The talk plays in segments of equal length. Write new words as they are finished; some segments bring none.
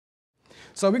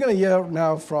So we're going to hear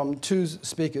now from two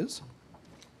speakers,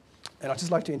 and I'd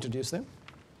just like to introduce them.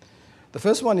 The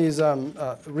first one is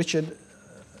Richard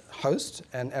Host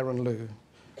and Aaron Liu.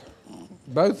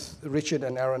 Both Richard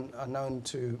and Aaron are known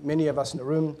to many of us in the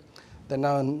room. They're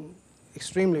known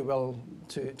extremely well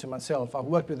to myself. I've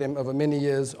worked with them over many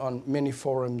years on many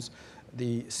forums,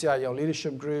 the CIO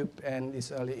Leadership Group and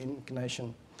this early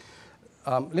incarnation.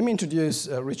 Let me introduce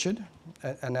Richard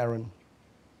and Aaron.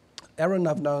 Aaron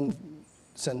I've known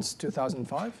since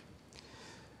 2005,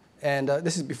 and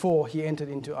this is before he entered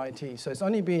into IT. So it's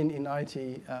only been in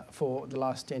IT for the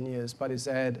last 10 years, but it's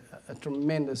had a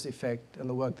tremendous effect on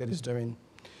the work that he's doing.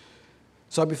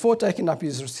 So before taking up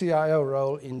his CIO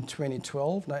role in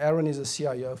 2012, now Aaron is a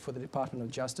CIO for the Department of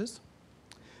Justice.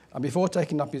 Before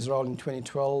taking up his role in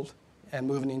 2012 and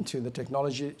moving into the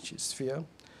technology sphere,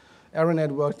 Aaron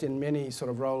had worked in many sort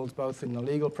of roles, both in the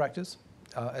legal practice,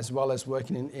 as well as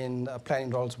working in planning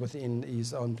roles within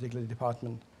his own particular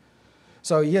department.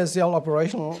 So he has held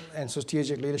operational and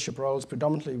strategic leadership roles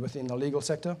predominantly within the legal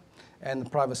sector and the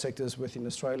private sectors within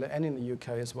Australia and in the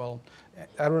UK as well.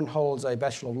 Aaron holds a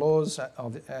Bachelor of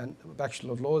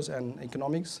Laws and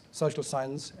Economics, Social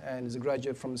Science, and is a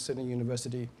graduate from Sydney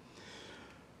University.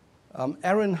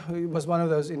 Aaron was one of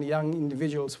those young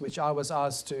individuals which I was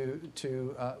asked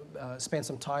to spend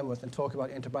some time with and talk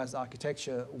about enterprise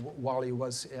architecture while he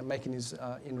was making his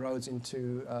inroads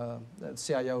into the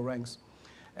CIO ranks.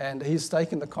 And he's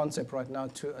taken the concept right now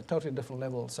to a totally different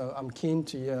level. So I'm keen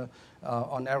to hear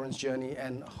on Aaron's journey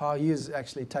and how he has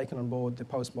actually taken on board the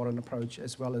postmodern approach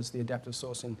as well as the adaptive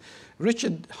sourcing.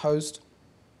 Richard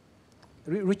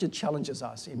challenges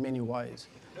us in many ways.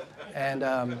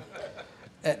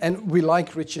 And we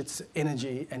like Richard's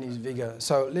energy and his vigor.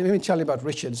 So let me tell you about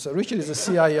Richard. So Richard is a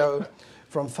CIO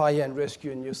from Fire and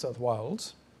Rescue in New South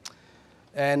Wales.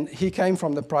 And he came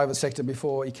from the private sector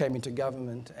before he came into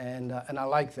government. And I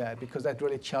like that because that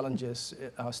really challenges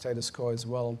our status quo as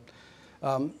well.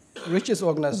 Richard's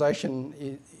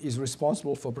organisation is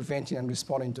responsible for preventing and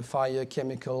responding to fire,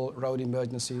 chemical, road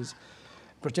emergencies,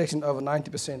 protecting over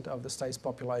 90% of the state's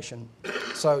population.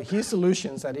 So his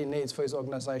solutions that he needs for his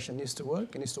organisation needs to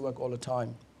work all the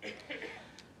time.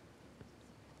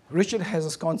 Richard has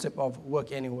this concept of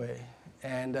work anywhere,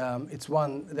 and it's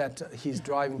one that he's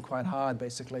driving quite hard,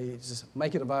 basically. Just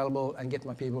make it available and get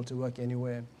my people to work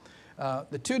anywhere.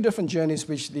 The two different journeys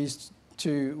which these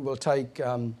two will take,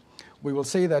 we will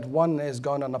see that one has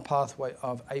gone on a pathway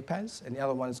of APAS, and the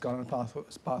other one has gone on a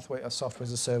pathway of software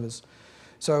as a service.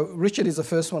 So Richard is the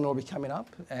first one who will be coming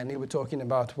up, and he'll be talking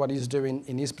about what he's doing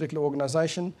in his particular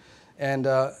organisation. And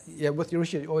with you,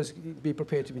 Richard, always be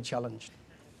prepared to be challenged.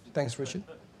 Thanks, Richard.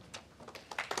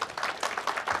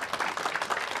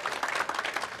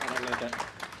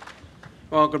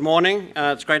 Well, good morning.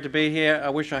 It's great to be here. I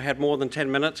wish I had more than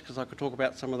 10 minutes because I could talk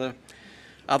about some of the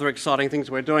other exciting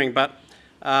things we're doing, but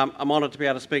I'm honoured to be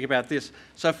able to speak about this.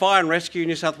 So Fire and Rescue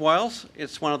New South Wales,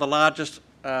 it's one of the largest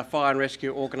fire and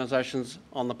rescue organisations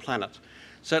on the planet.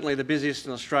 Certainly the busiest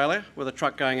in Australia, with a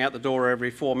truck going out the door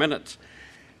every 4 minutes.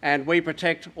 And we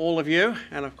protect all of you,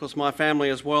 and of course my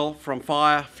family as well, from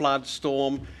fire, flood,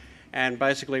 storm, and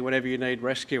basically whatever you need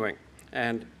rescuing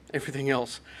and everything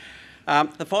else.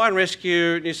 The Fire and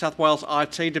Rescue New South Wales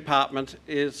IT department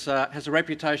has a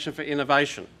reputation for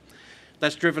innovation.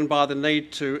 That's driven by the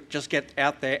need to just get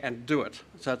out there and do it.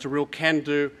 So it's a real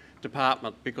can-do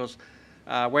department because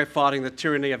we're fighting the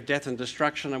tyranny of death and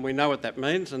destruction, and we know what that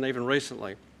means, and even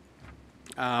recently.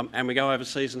 And we go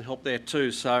overseas and help there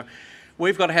too. So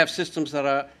we've got to have systems that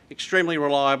are extremely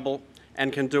reliable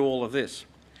and can do all of this.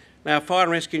 Now, Fire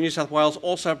and Rescue New South Wales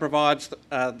also provides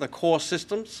the core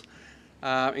systems,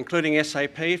 including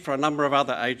SAP for a number of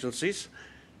other agencies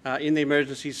in the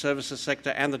emergency services sector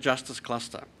and the justice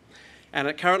cluster. And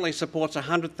it currently supports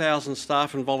 100,000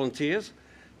 staff and volunteers,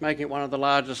 making it one of the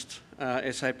largest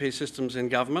SAP systems in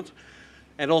government.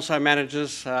 It also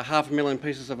manages 500,000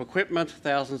 pieces of equipment,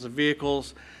 thousands of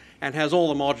vehicles, and has all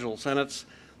the modules. And it's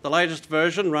the latest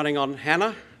version running on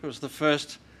HANA. It was the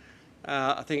first,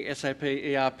 I think, SAP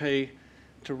ERP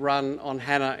to run on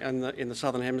HANA in the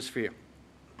Southern Hemisphere.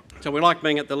 So we like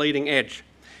being at the leading edge.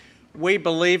 We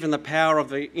believe in the power of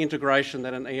the integration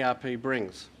that an ERP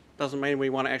brings. Doesn't mean we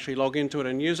want to actually log into it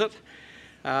and use it.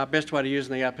 Best way to use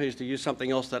an ERP is to use something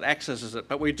else that accesses it.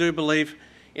 But we do believe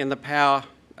in the power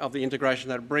of the integration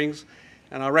that it brings.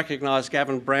 And I recognise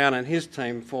Gavin Brown and his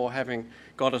team for having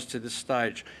got us to this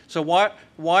stage. So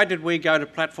why did we go to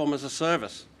platform as a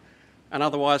service? An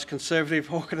otherwise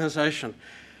conservative organisation.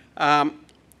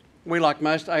 We, like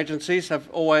most agencies, have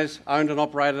always owned and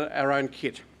operated our own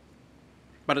kit.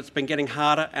 But it's been getting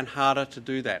harder and harder to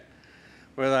do that.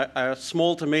 with a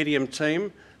small to medium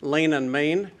team, lean and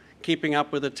mean, keeping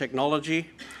up with the technology,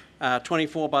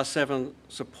 24/7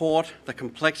 support, the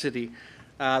complexity.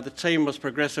 The team was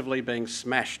progressively being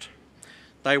smashed.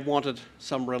 They wanted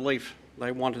some relief.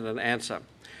 They wanted an answer.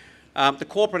 The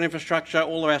corporate infrastructure,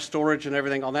 all of our storage and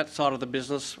everything on that side of the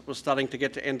business was starting to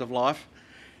get to end of life.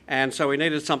 And so we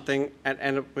needed something,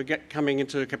 and we're coming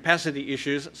into capacity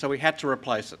issues, so we had to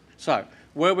replace it. So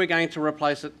were we going to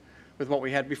replace it with what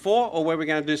we had before, or were we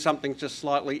going to do something just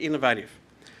slightly innovative?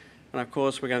 And of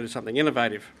course, we're going to do something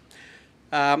innovative.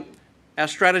 Our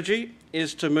strategy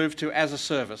is to move to as a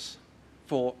service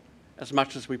for as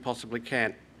much as we possibly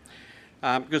can.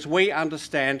 Because we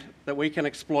understand that we can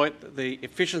exploit the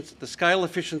scale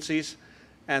efficiencies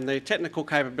and the technical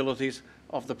capabilities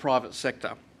of the private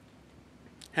sector.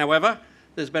 However,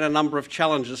 there's been a number of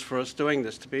challenges for us doing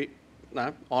this, to be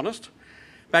honest.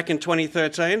 Back in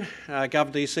 2013,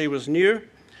 GovDC was new.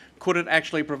 Could it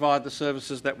actually provide the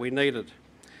services that we needed?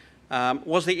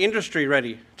 Was the industry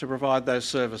ready to provide those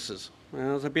services? Well,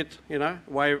 it was a bit,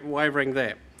 wavering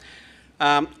there.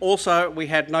 Also, we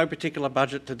had no particular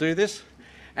budget to do this,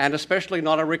 and especially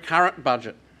not a recurrent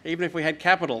budget. Even if we had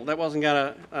capital, that wasn't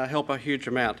going to help a huge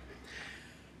amount.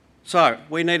 So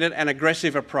we needed an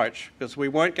aggressive approach because we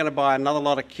weren't going to buy another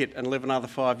lot of kit and live another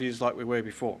 5 years like we were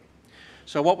before.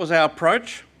 So what was our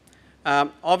approach?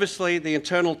 Obviously, the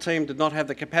internal team did not have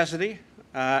the capacity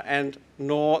and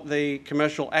nor the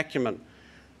commercial acumen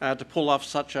to pull off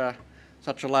such a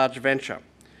large venture.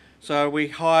 So we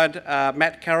hired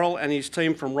Matt Carroll and his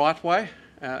team from Rightway,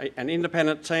 an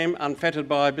independent team unfettered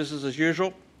by business as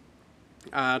usual,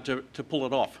 to pull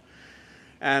it off.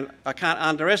 And I can't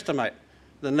underestimate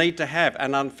the need to have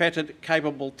an unfettered,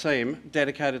 capable team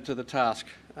dedicated to the task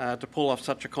to pull off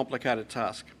such a complicated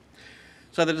task.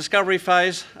 So the discovery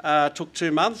phase took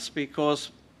 2 months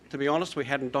because, to be honest, we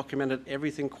hadn't documented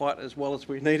everything quite as well as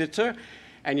we needed to,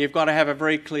 and you've got to have a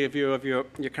very clear view of your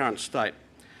current state.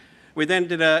 We then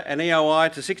did an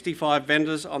EOI to 65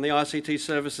 vendors on the ICT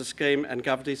Services Scheme and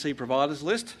GovDC providers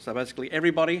list, so basically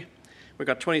everybody. We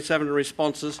got 27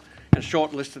 responses and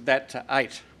shortlisted that to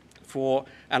 8 for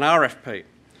an RFP.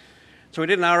 So we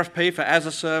did an RFP for as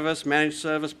a service, managed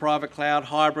service, private cloud,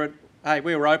 hybrid. Hey,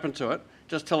 we were open to it.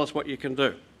 Just tell us what you can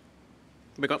do.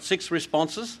 We got 6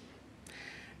 responses,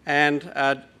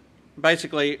 and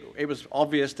basically it was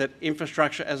obvious that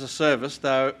infrastructure as a service,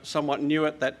 though somewhat new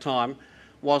at that time,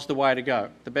 was the way to go.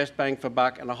 The best bang for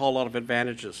buck and a whole lot of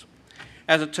advantages.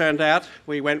 As it turned out,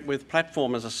 we went with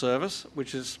platform as a service,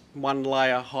 which is one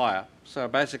layer higher. So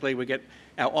basically we get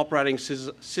our operating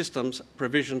systems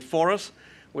provisioned for us.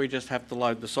 We just have to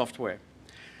load the software.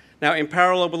 Now, in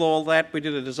parallel with all that, we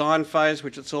did a design phase,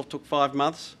 which itself took 5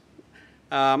 months.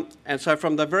 And so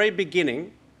from the very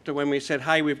beginning to when we said,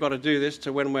 hey, we've got to do this,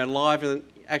 to when we're live and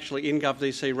actually in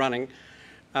GovDC running,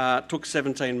 took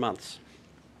 17 months.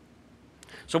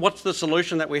 So what's the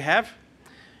solution that we have?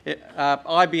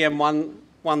 IBM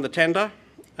won the tender.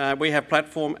 We have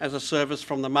platform as a service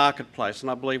from the marketplace, and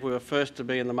I believe we were first to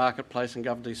be in the marketplace in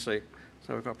GovDC,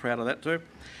 so we're quite proud of that too.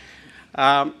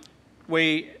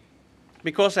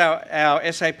 Because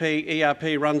our SAP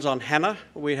ERP runs on HANA,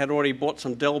 we had already bought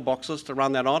some Dell boxes to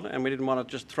run that on, and we didn't want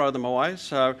to just throw them away,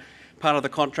 so part of the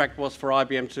contract was for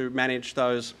IBM to manage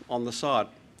those on the side,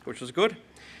 which was good.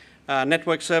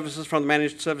 Network services from the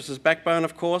managed services backbone,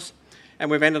 of course, and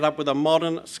we've ended up with a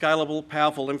modern, scalable,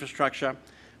 powerful infrastructure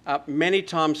many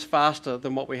times faster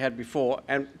than what we had before,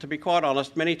 and to be quite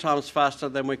honest, many times faster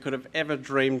than we could have ever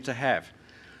dreamed to have.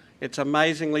 It's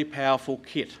amazingly powerful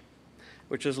kit,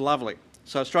 which is lovely.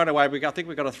 So straight away, I think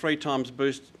we got a 3 times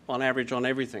boost on average on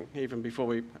everything, even before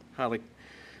we hardly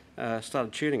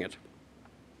started tuning it.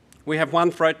 We have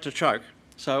one throat to choke,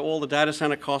 so all the data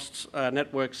centre costs,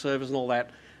 network servers and all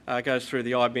that goes through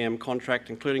the IBM contract,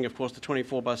 including, of course, the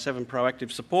 24/7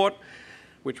 proactive support,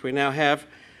 which we now have,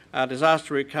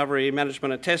 disaster recovery,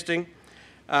 management and testing.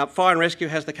 Fire and Rescue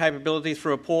has the capability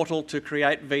through a portal to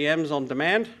create VMs on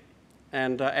demand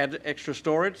and add extra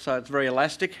storage, so it's very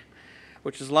elastic,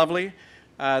 which is lovely.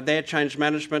 Their change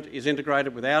management is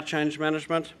integrated with our change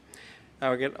management.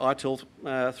 We get ITIL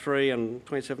 3 and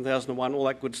 27001, all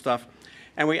that good stuff.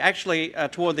 And we actually,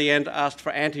 toward the end, asked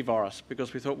for antivirus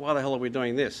because we thought, why the hell are we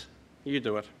doing this? You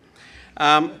do it.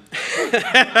 And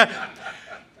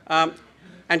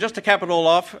just to cap it all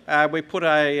off, we put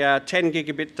a 10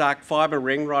 gigabit dark fibre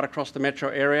ring right across the metro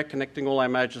area connecting all our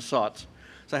major sites.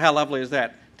 So how lovely is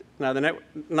that?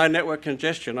 No network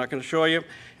congestion, I can assure you,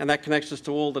 and that connects us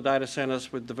to all the data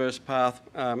centres with diverse path,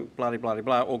 bloody, bloody,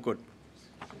 blah, all good.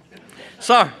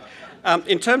 So,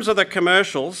 in terms of the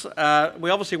commercials,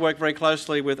 we obviously work very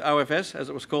closely with OFS, as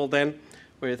it was called then,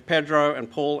 with Pedro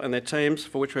and Paul and their teams,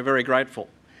 for which we're very grateful.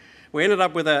 We ended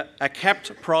up with a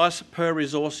capped price per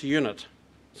resource unit.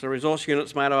 So resource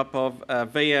units made up of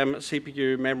VM,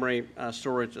 CPU, memory,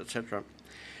 storage, etc.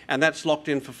 And that's locked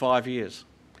in for 5 years.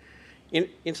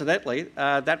 Incidentally,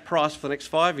 that price for the next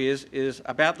 5 years is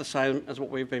about the same as what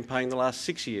we've been paying the last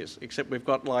 6 years, except we've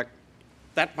got like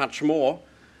that much more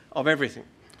of everything.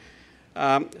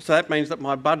 So that means that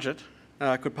my budget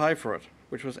could pay for it,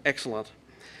 which was excellent.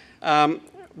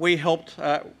 We helped,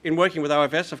 in working with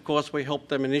OFS, of course, we helped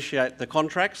them initiate the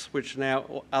contracts, which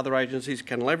now other agencies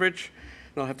can leverage.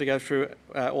 And I'll have to go through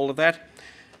all of that.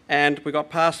 And we got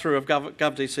pass-through of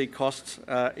GovDC costs,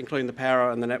 including the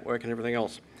power and the network and everything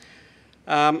else.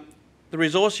 The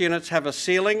resource units have a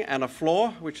ceiling and a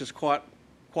floor, which is quite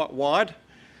wide.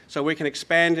 So we can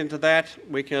expand into that.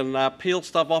 We can peel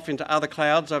stuff off into other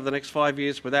clouds over the next 5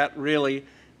 years without really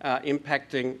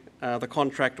impacting the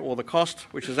contract or the cost,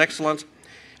 which is excellent.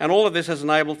 And all of this has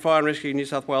enabled Fire and Rescue New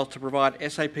South Wales to provide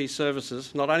SAP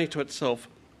services, not only to itself,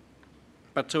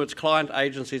 but to its client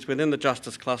agencies within the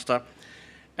Justice Cluster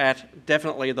at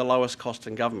definitely the lowest cost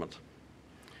in government,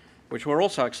 which we're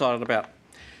also excited about.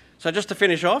 So just to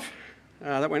finish off,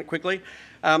 that went quickly,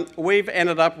 we've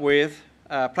ended up with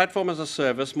platform as a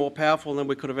service more powerful than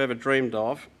we could have ever dreamed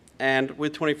of, and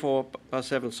with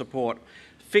 24/7 support,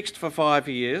 fixed for 5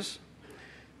 years,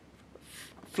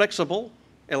 flexible,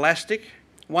 elastic,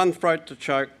 one throat to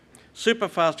choke, super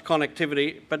fast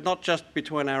connectivity, but not just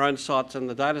between our own sites and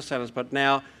the data centres, but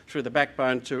now through the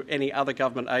backbone to any other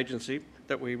government agency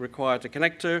that we require to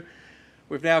connect to.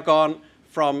 We've now gone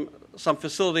from some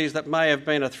facilities that may have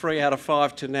been a 3 out of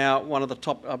 5 to now one of the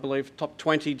top, I believe, top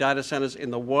 20 data centres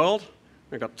in the world.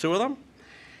 We've got 2 of them.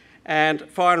 And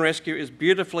Fire and Rescue is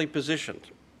beautifully positioned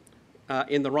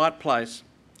in the right place,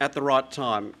 at the right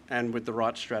time, and with the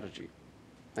right strategy.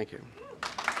 Thank you.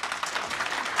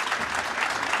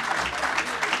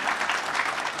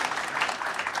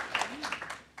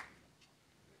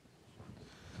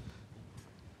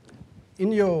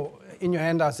 In your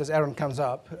handouts, as Aaron comes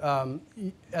up,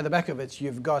 at the back of it,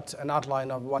 you've got an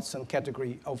outline of what's in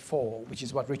category 04, which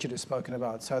is what Richard has spoken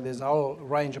about. So there's a whole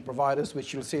range of providers,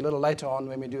 which you'll see a little later on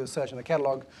when we do a search in the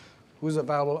catalogue, who's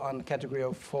available on category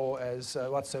 04 as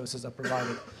what services are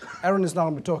provided. Aaron is now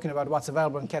going to be talking about what's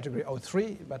available in category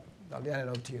 03, but I'll hand it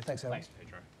over to you. Thanks, Aaron. Thanks,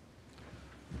 Pedro.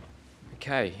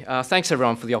 Okay, thanks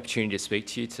everyone for the opportunity to speak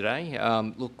to you today.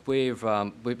 Look,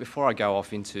 before I go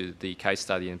off into the case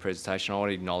study and presentation, I want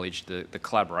to acknowledge the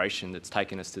collaboration that's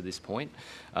taken us to this point.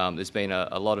 There's been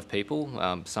a lot of people,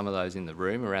 some of those in the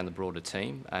room around the broader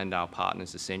team, and our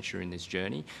partners Essentia in this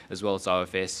journey, as well as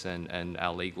OFS and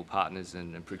our legal partners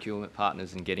and procurement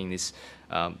partners in getting this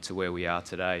to where we are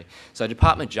today. So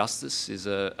Department of Justice is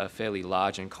a fairly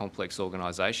large and complex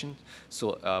organisation.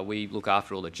 So we look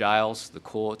after all the jails, the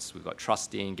courts, we've got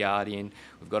trustee and guardian,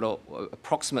 we've got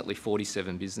approximately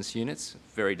 47 business units,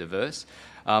 very diverse.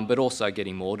 But also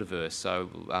getting more diverse. So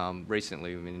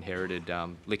recently we've inherited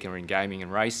liquor and gaming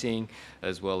and racing,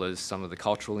 as well as some of the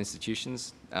cultural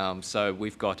institutions. So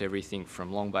we've got everything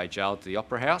from Long Bay Jail to the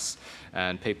Opera House,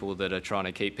 and people that are trying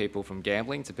to keep people from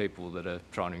gambling to people that are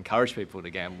trying to encourage people to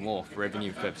gamble more for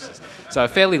revenue purposes. So a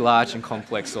fairly large and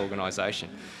complex organisation.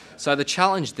 So the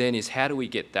challenge then is how do we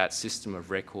get that system of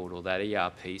record or that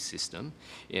ERP system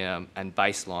and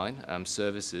baseline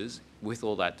services with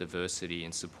all that diversity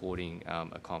and supporting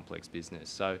a complex business.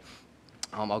 So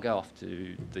I'll go off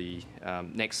to the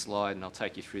next slide and I'll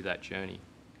take you through that journey.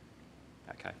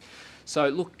 Okay. So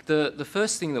look, the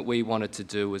first thing that we wanted to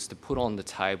do was to put on the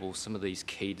table some of these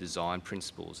key design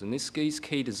principles. And these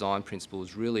key design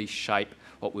principles really shape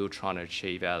what we were trying to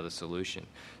achieve out of the solution.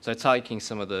 So taking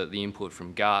some of the input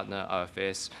from Gartner,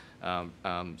 OFS,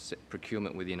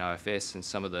 procurement within OFS, and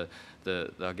some of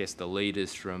I guess the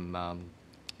leaders from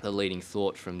the leading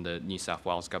thought from the New South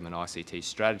Wales Government ICT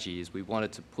strategy is we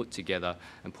wanted to put together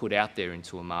and put out there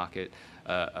into a market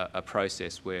a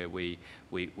process where we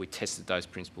tested those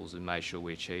principles and made sure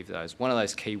we achieved those. One of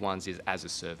those key ones is as a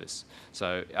service.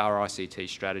 So our ICT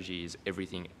strategy is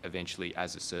everything eventually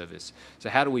as a service. So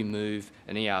how do we move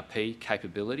an ERP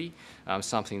capability,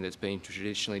 something that's been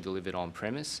traditionally delivered on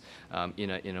premise, in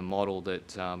a model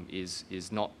that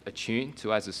is not attuned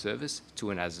to as a service,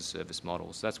 to an as a service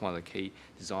model. So that's one of the key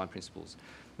design principles.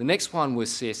 The next one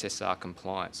was CSSR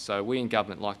compliance. So we in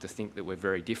government like to think that we're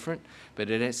very different,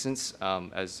 but in essence,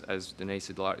 as Denise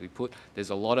had likely put, there's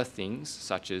a lot of things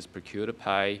such as procure to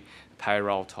pay,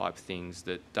 payroll type things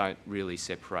that don't really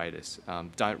separate us,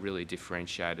 don't really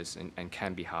differentiate us, and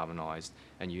can be harmonised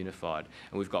and unified.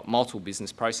 And we've got multiple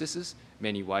business processes,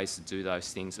 many ways to do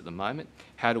those things at the moment.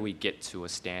 How do we get to a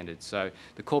standard? So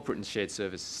the Corporate and Shared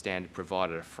Services Standard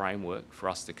provided a framework for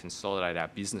us to consolidate our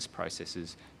business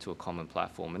processes to a common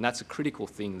platform. And that's a critical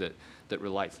thing that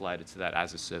relates later to that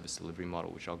as a service delivery model,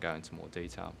 which I'll go into more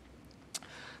detail.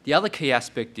 The other key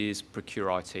aspect is Procure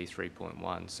IT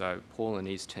 3.1. So Paul and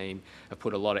his team have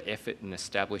put a lot of effort in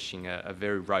establishing a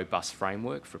very robust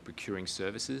framework for procuring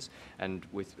services, and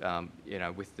with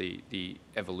with the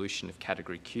evolution of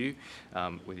Category Q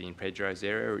within Pedro's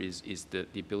area is the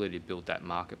ability to build that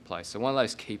marketplace. So one of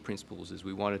those key principles is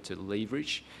we wanted to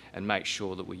leverage and make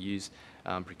sure that we use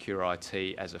Procure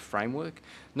IT as a framework,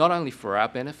 not only for our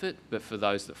benefit but for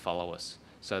those that follow us,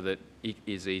 so that it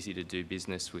is easy to do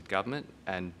business with government,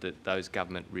 and that those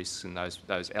government risks and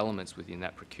those elements within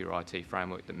that Procure IT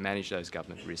framework that manage those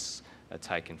government risks are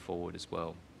taken forward as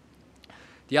well.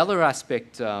 The other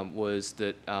aspect was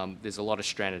that there's a lot of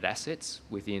stranded assets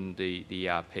within the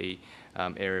ERP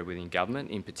area within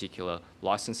government, in particular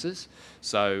licences.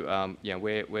 So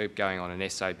we're going on an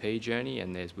SAP journey,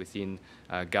 and there's within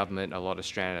government a lot of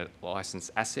stranded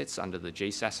licence assets under the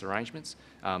GSAS arrangements,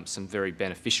 some very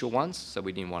beneficial ones, so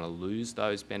we didn't want to lose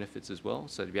those benefits as well.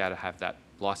 So to be able to have that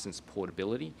licence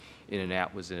portability in and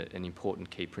out was an important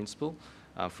key principle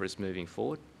for us moving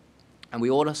forward. And we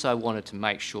also wanted to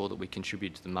make sure that we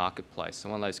contribute to the marketplace. So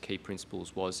one of those key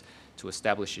principles was to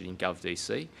establish it in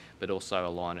GovDC, but also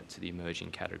align it to the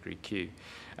emerging Category Q.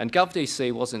 And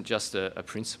GovDC wasn't just a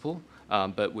principle,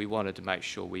 but we wanted to make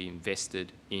sure we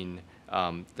invested in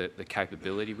the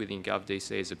capability within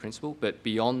GovDC as a principle. But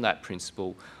beyond that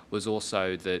principle was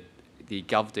also that the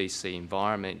GovDC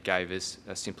environment gave us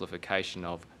a simplification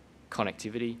of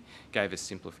connectivity, gave us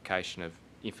simplification of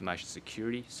information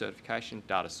security certification,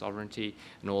 data sovereignty,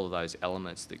 and all of those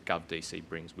elements that GovDC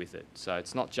brings with it. So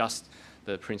it's not just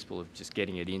the principle of just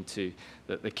getting it into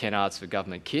the Kennards for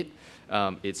Government kit,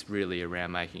 it's really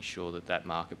around making sure that that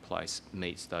marketplace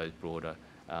meets those broader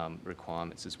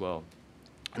requirements as well.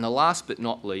 And the last but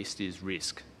not least is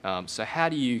risk. So how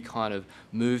do you kind of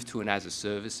move to an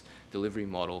as-a-service delivery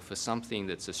model for something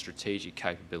that's a strategic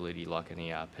capability like an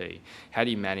ERP? How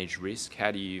do you manage risk?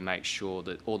 How do you make sure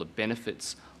that all the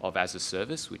benefits of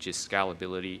as-a-service, which is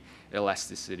scalability,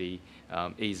 elasticity,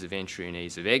 ease of entry and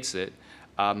ease of exit,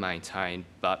 are maintained,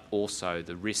 but also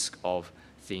the risk of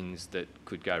things that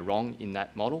could go wrong in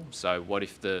that model? So what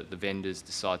if the vendors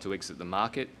decide to exit the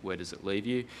market? Where does it leave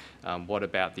you? What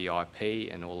about the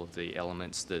IP and all of the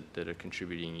elements that are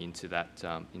contributing into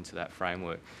that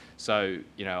framework? So,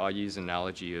 I use an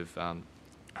analogy of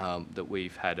that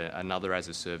we've had another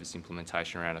as-a-service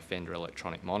implementation around offender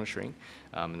electronic monitoring,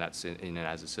 and that's in an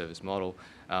as-a-service model.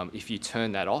 If you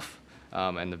turn that off,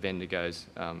 and the vendor goes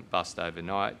bust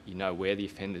overnight, you know where the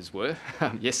offenders were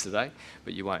yesterday,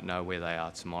 but you won't know where they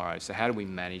are tomorrow. So how do we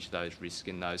manage those risks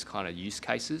in those kind of use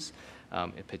cases,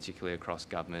 particularly across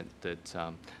government,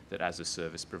 that as a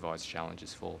service provides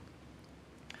challenges for?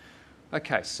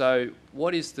 Okay, so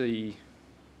what is the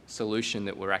solution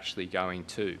that we're actually going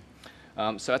to?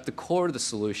 So at the core of the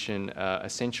solution,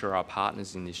 Accenture, our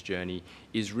partners in this journey,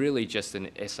 is really just an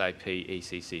SAP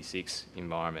ECC6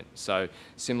 environment. So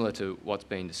similar to what's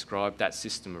been described, that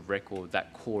system of record,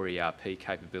 that core ERP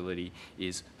capability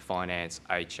is finance,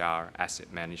 HR,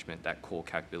 asset management, that core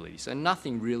capability. So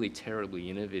nothing really terribly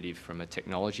innovative from a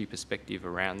technology perspective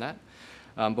around that.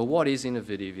 But what is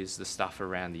innovative is the stuff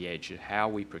around the edge, how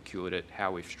we procured it,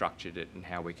 how we've structured it, and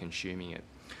how we're consuming it.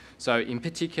 So in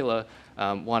particular,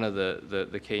 one of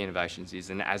the key innovations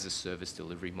is an as-a-service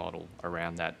delivery model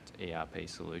around that ERP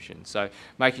solution. So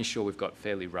making sure we've got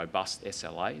fairly robust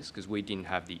SLAs, because we didn't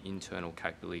have the internal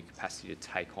capability capacity to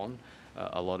take on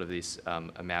a lot of this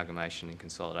amalgamation and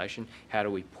consolidation. How do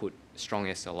we put strong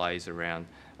SLAs around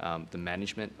the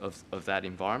management of that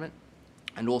environment?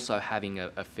 And also having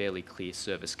a fairly clear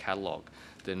service catalogue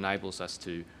that enables us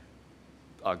to,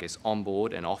 I guess,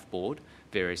 onboard and offboard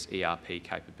various ERP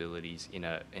capabilities in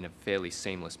a fairly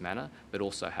seamless manner, but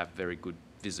also have very good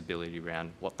visibility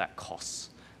around what that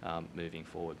costs moving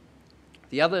forward.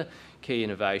 The other key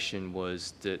innovation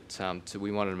was that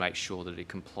we wanted to make sure that it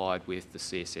complied with the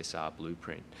CSSR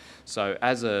blueprint. So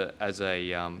as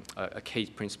a key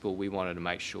principle, we wanted to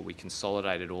make sure we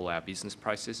consolidated all our business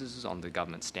processes on the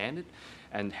government standard,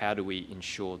 and how do we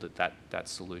ensure that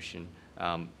solution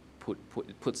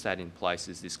puts that in place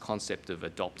is this concept of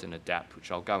adopt and adapt,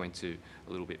 which I'll go into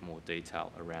a little bit more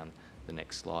detail around the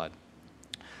next slide.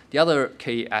 The other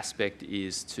key aspect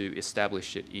is to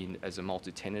establish it as a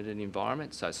multi-tenanted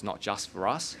environment, so it's not just for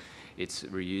us, It's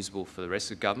reusable for the rest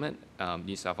of government,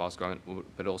 New South Wales government,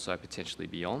 but also potentially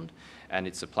beyond. And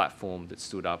it's a platform that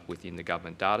stood up within the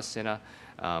government data centre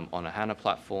on a HANA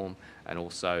platform, and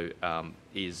also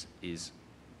is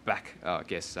back,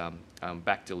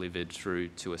 back delivered through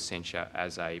to Essentia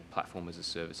as a platform as a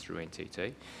service through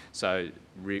NTT. So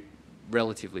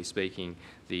relatively speaking,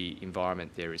 the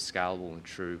environment there is scalable and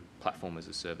true platform as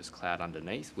a service cloud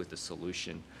underneath, with the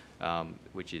solution,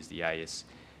 which is the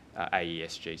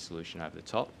AESG solution over the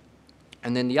top.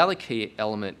 And then the other key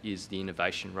element is the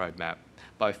innovation roadmap,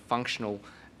 both functional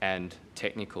and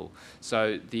technical.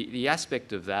 So the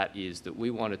aspect of that is that we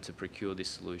wanted to procure this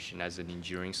solution as an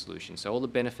enduring solution. So all the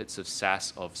benefits of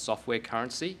SaaS, of software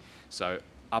currency, so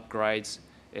upgrades,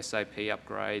 SAP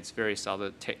upgrades, various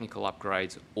other technical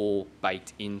upgrades, all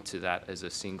baked into that as a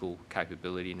single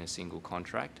capability in a single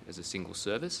contract, as a single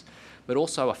service, but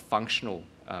also a functional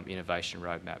innovation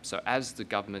roadmap. So as the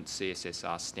government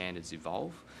CSSR standards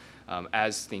evolve,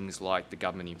 as things like the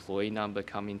government employee number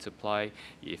come into play,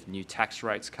 if new tax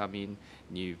rates come in,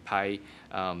 new pay,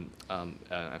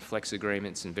 flex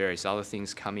agreements and various other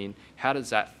things come in, how does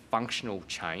that functional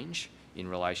change in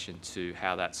relation to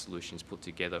how that solution is put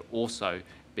together also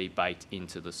be baked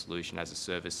into the solution as a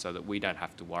service, so that we don't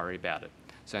have to worry about it?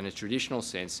 So in a traditional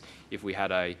sense, if we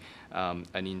had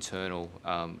an internal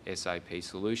SAP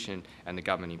solution and the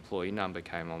government employee number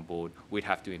came on board, we'd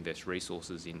have to invest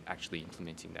resources in actually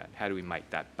implementing that. How do we make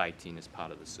that baked in as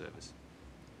part of the service?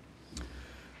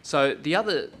 So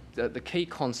the key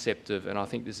concept of, and I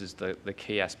think this is the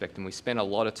key aspect, and we spent a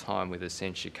lot of time with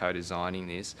Essentia co-designing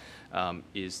this,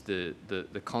 is the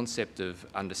concept of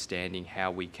understanding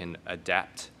how we can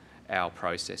adapt our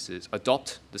processes,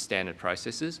 adopt the standard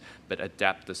processes, but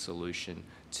adapt the solution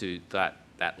to that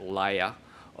layer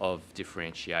of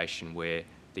differentiation where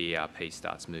the ERP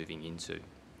starts moving into.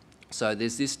 So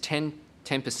there's this 10%,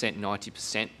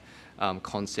 90%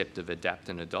 concept of adapt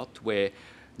and adopt, where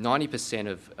 90%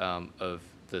 of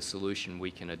the solution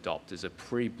we can adopt is a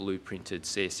pre-blueprinted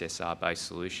CSSR-based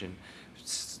solution,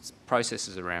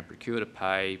 processes around procure to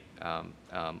pay,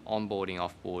 onboarding,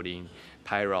 offboarding,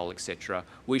 payroll, etc.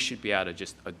 We should be able to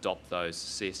just adopt those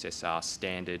CSSR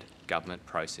standard government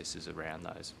processes around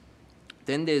those.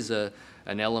 Then there's an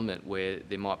element where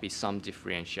there might be some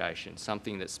differentiation,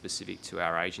 something that's specific to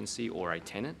our agency or a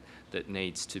tenant that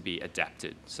needs to be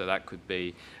adapted. So that could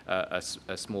be a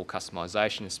small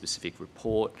customisation, a specific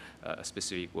report, a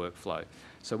specific workflow.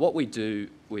 So what we do,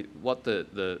 what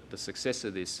the success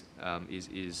of this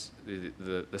is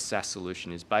the SaaS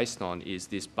solution is based on, is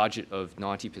this budget of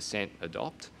 90%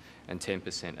 adopt and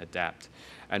 10% adapt.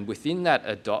 And within that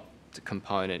adopt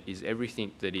component is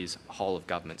everything that is whole of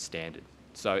government standard.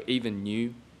 So even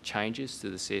new changes to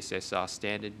the CSSR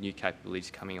standard, new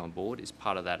capabilities coming on board is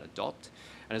part of that adopt.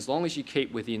 And as long as you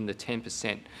keep within the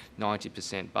 10%,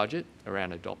 90% budget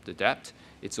around adopt, adapt,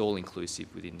 it's all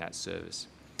inclusive within that service.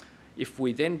 If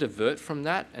we then divert from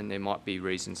that, and there might be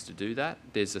reasons to do that,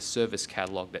 there's a service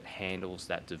catalogue that handles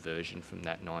that diversion from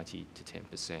that 90 to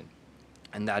 10%.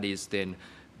 And that is then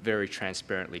very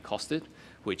transparently costed,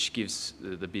 which gives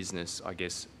the business, I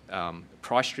guess,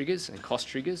 price triggers and cost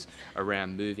triggers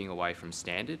around moving away from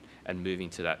standard and moving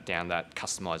to down that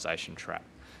customisation trap.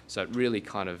 So it really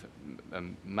kind of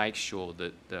makes sure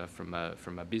that from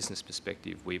a business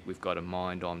perspective, we've got a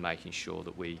mind on making sure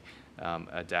that we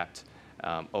adapt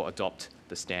or adopt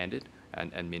the standard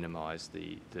and minimise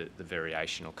the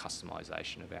variation or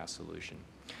customisation of our solution.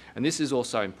 And this is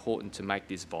also important to make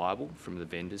this viable from the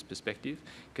vendor's perspective,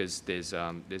 because there's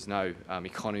no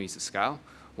economies of scale.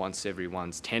 Once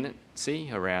everyone's tenancy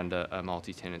around a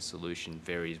multi-tenant solution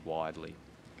varies widely.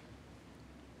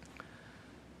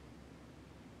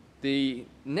 The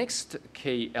next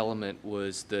key element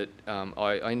was that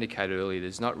I indicated earlier,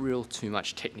 there's not real too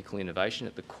much technical innovation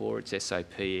at the core. It's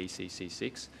SAP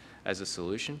ECC6 as a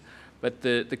solution. But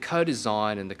the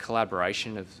co-design and the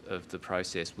collaboration of the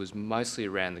process was mostly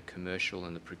around the commercial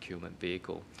and the procurement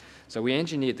vehicle. So we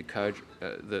engineered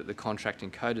the contract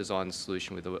and co-designed the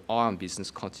solution with an eye on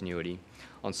business continuity,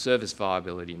 on service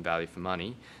viability and value for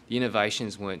money. The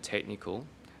innovations weren't technical,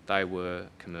 they were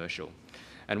commercial.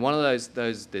 And one of those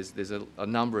there's a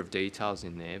number of details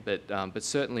in there, but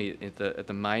certainly at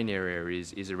the main area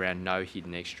is around no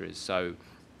hidden extras. So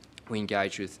we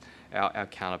engage with our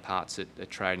counterparts at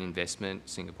Trade and Investment,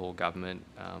 Singapore Government,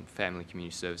 Family and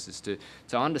Community Services to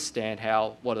understand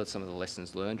what are some of the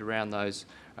lessons learned around those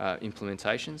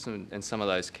implementations, and some of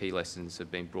those key lessons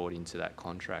have been brought into that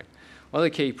contract. One of the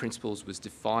key principles was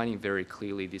defining very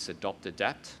clearly this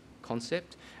adopt-adapt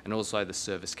concept, and also the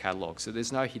service catalogue. So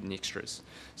there's no hidden extras,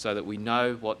 so that we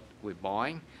know what we're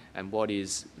buying and what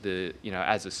is the,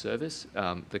 as a service,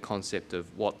 the concept of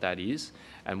what that is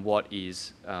and what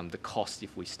is the cost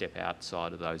if we step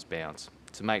outside of those bounds,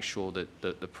 to make sure that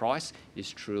the price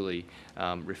is truly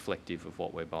reflective of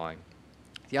what we're buying.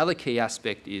 The other key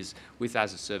aspect is with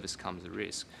as a service comes a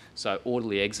risk. So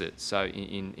orderly exit. So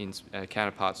in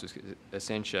counterparts with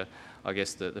Essentia, I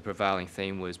guess the prevailing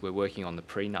theme was we're working on the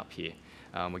prenup here.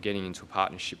 We're getting into a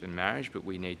partnership and marriage, but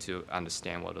we need to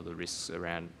understand what are the risks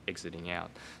around exiting out.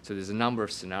 So there's a number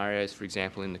of scenarios, for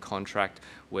example, in the contract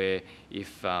where if,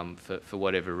 for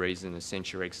whatever reason,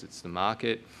 Essentia exits the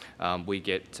market, we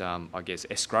get, I guess,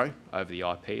 escrow over the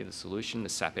IP of the solution, the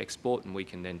SAP export, and we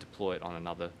can then deploy it on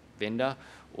another vendor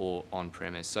or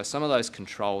on-premise. So some of those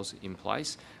controls in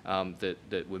place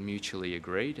that were mutually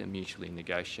agreed and mutually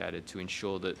negotiated to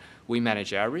ensure that we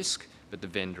manage our risk, but the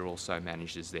vendor also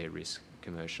manages their risk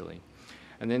commercially.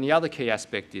 And then the other key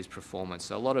aspect is performance.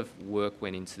 So a lot of work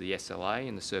went into the SLA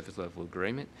and the service level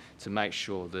agreement to make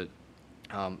sure that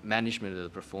management of the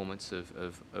performance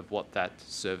of what that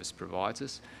service provides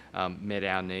us met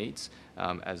our needs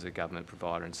as a government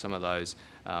provider, and some of those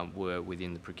were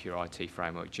within the Procure IT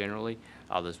framework generally,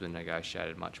 others were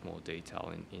negotiated much more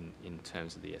detail in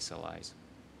terms of the SLAs.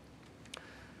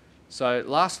 So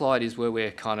last slide is where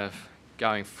we're kind of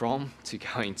going from to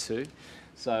going to.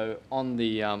 So on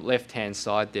the left-hand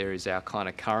side there is our kind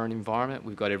of current environment.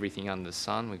 We've got everything under the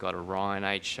sun. We've got Orion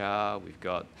HR, we've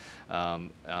got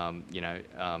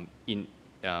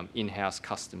in-house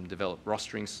custom developed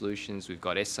rostering solutions. We've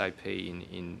got SAP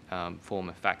in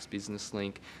former Fax Business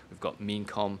Link. We've got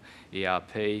Mincom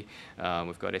ERP.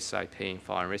 We've got SAP in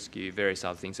Fire and Rescue, various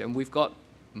other things. And we've got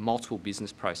multiple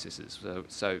business processes.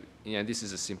 So this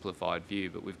is a simplified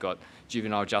view, but we've got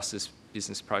juvenile justice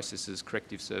business processes,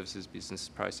 corrective services business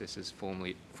processes,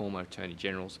 former Attorney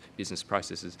General's business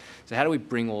processes. So how do we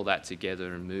bring all that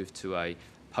together and move to a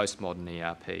postmodern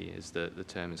ERP, as the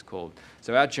term is called?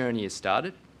 So our journey has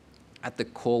started. At the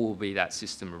core will be that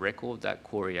system of record, that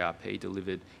core ERP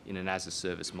delivered in an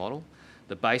as-a-service model.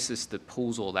 The basis that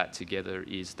pulls all that together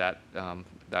is that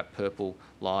purple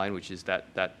line, which is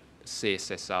that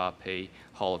CSSRP,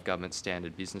 whole of government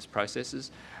standard business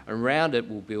processes. Around it,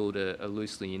 we'll build a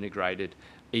loosely integrated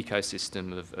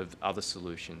ecosystem of other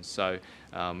solutions. So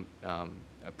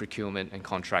procurement and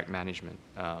contract management,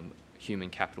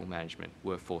 human capital management,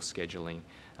 workforce scheduling,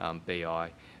 BI,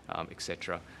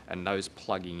 etc., and those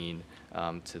plugging in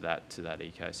to that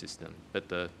ecosystem. But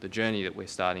the journey that we're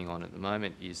starting on at the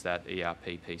moment is that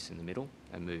ERP piece in the middle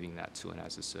and moving that to an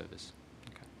as-a-service.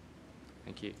 Okay.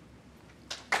 Thank you.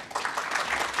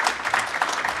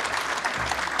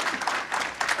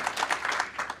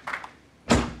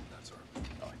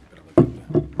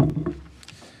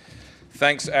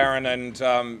 Thanks, Aaron and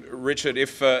Richard.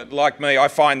 If, like me, I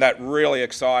find that really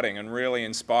exciting and really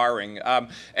inspiring.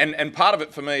 And part of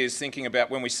it for me is thinking about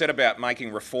when we set about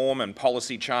making reform and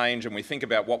policy change and we think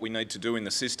about what we need to do in the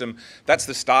system, that's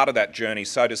the start of that journey.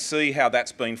 So to see how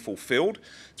that's been fulfilled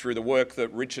through the work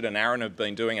that Richard and Aaron have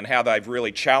been doing and how they've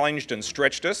really challenged and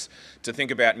stretched us to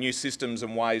think about new systems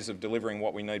and ways of delivering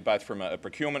what we need, both from a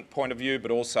procurement point of view,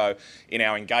 but also in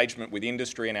our engagement with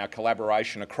industry and our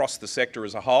collaboration across the sector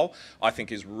as a whole, I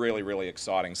think is really, really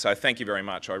exciting. So thank you very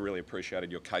much. I really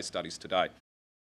appreciated your case studies today.